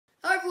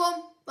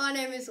everyone, my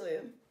name is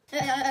Liam.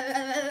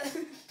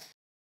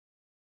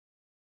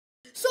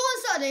 So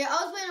on Saturday, I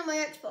was playing on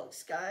my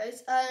Xbox,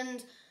 guys,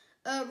 and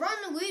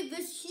randomly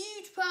this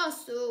huge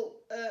parcel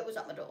was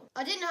at my door.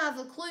 I didn't have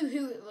a clue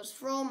who it was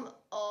from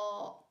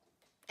or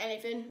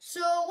anything.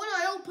 So when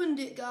I opened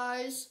it,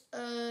 guys,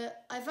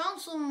 I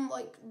found some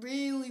like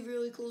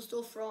really cool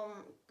stuff from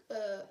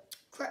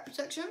Crep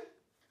Protection,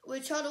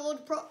 which had a lot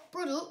of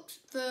products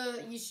for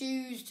your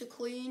shoes to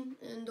clean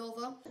and all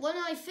that. When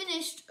I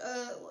finished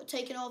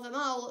taking all of them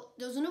out,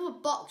 there was another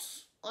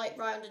box like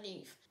right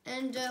underneath.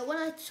 And when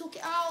I took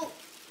it out,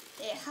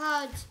 it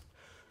had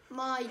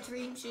my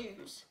dream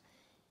shoes,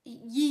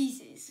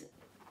 Yeezys.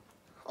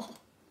 Oh.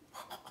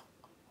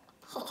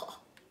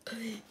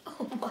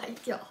 Oh my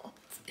god.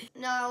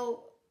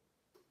 Now,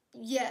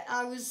 yeah,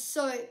 I was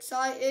so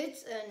excited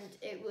and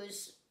it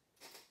was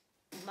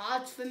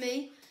mad for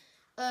me.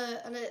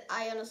 And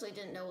I honestly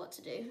didn't know what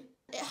to do.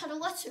 It had a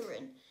letter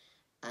in,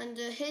 and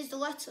here's the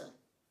letter.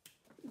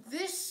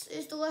 This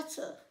is the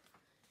letter.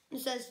 It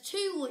says, "To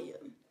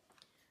Liam,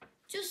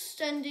 just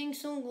sending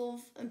some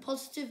love and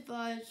positive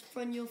vibes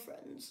from your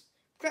friends.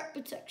 Crep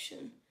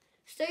Protection.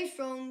 Stay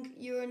strong,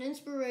 you're an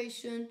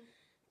inspiration.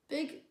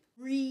 Big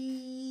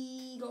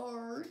regards.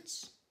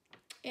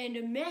 And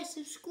a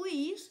massive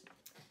squeeze.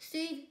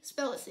 Steve,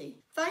 spell it C."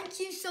 Thank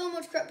you so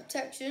much, Crep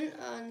Protection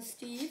and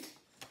Steve.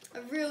 I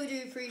really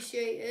do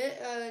appreciate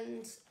it,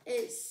 and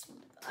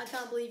I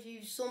can't believe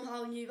you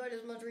somehow knew that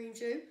was my dream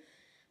shoe.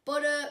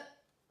 But,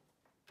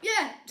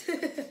 yeah.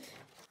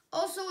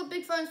 Also, a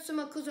big thanks to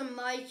my cousin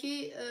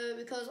Mikey,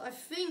 because I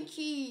think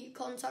he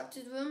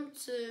contacted them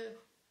to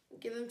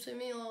give them to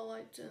me, or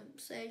like to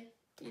say,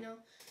 you know,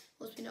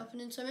 what's been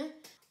happening to me.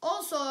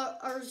 Also,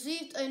 I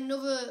received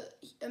another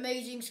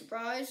amazing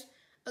surprise.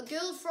 A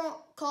girl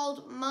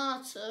called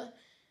Marta,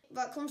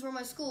 that comes from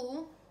my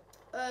school.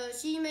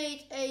 She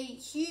made a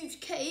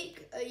huge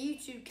cake, a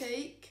YouTube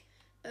cake,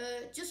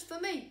 just for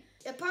me.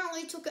 It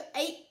apparently took her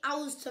 8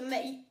 hours to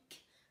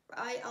make,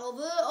 right, out of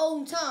her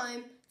own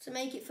time to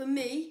make it for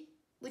me,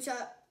 which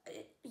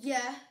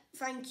yeah,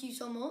 thank you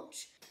so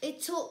much. It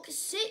took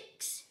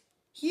 6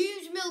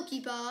 huge Milky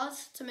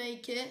Bars to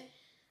make it,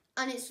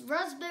 and it's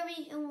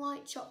raspberry and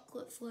white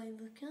chocolate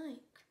flavoured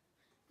cake,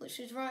 which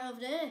is right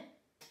over there.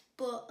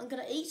 But I'm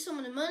going to eat some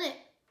in a minute.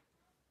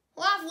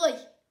 Lovely!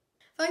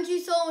 Thank you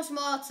so much,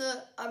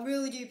 Marta. I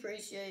really do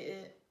appreciate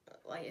it.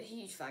 Like, a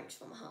huge thanks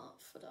from my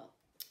heart for that.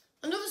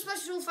 Another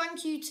special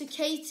thank you to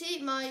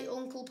Katie, my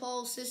Uncle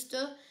Paul's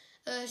sister.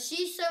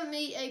 She sent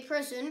me a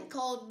present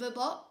called The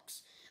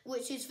Box,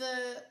 which is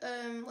for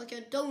like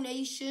a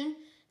donation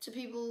to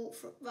people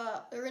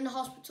that are in the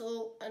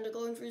hospital and are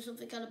going through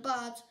something kind of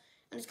bad.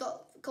 And it's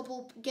got a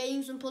couple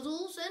games and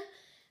puzzles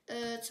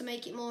in to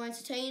make it more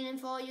entertaining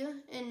for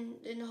you in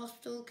the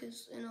hospital,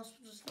 because in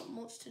hospital there's not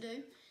much to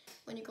do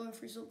when you're going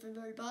through something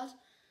very bad.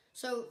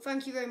 So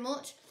thank you very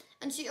much.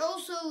 And she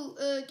also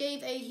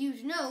gave a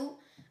huge note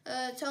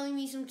telling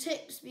me some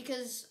tips,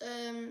 because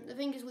the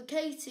thing is with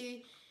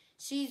Katie,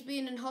 she's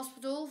been in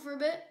hospital for a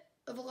bit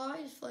of her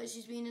life. Like,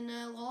 she's been in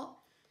there a lot,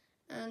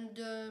 and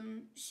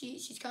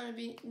she's kind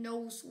of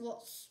knows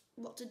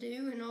what to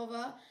do and all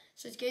that.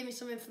 So she gave me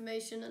some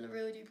information, and I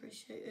really do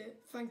appreciate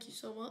it. Thank you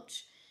so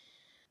much.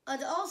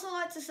 I'd also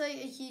like to say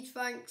a huge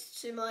thanks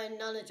to my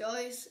Nana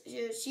Joyce.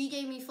 She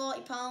gave me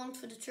 £40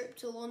 for the trip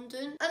to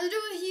London. And I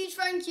do a huge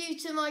thank you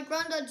to my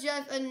Grandad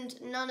Jeff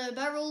and Nana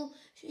Beryl,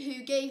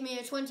 who gave me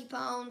a £20.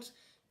 £20?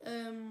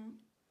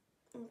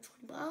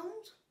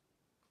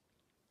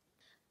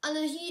 And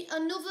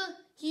another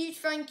huge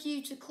thank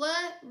you to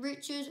Claire,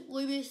 Richard,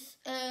 Lewis,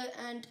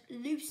 and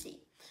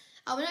Lucy,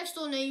 our next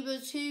door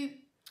neighbours, who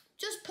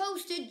just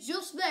posted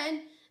just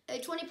then a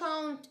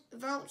 £20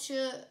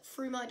 voucher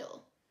through my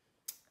door.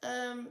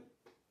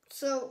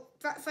 So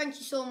thank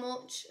you so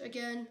much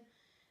again.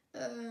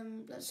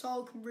 That's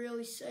all I can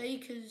really say,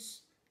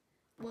 because,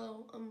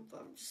 well, I'm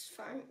just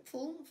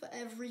thankful for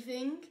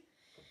everything.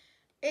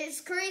 It's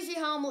crazy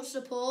how much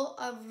support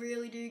I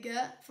really do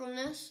get from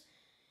this.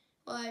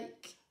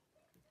 Like,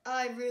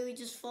 I really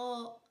just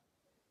thought,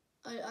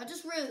 I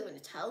just really want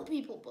to tell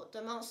people, but the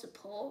amount of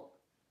support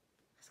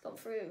that's gone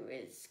through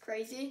is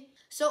crazy.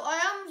 So I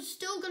am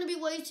still going to be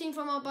waiting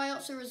for my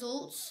biopsy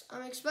results.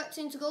 I'm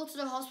expecting to go to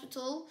the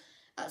hospital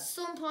at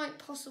some point,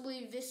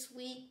 possibly this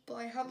week, but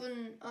I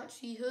haven't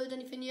actually heard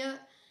anything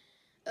yet.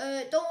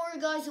 Don't worry,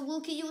 guys, I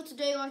will keep you up to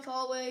date like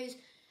always.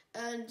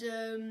 And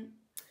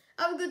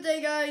have a good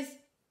day, guys.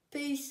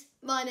 Peace.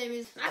 My name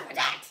is Michael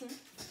Jackson.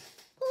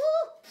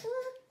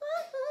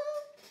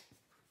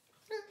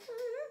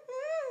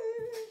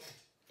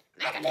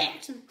 Michael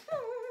Jackson.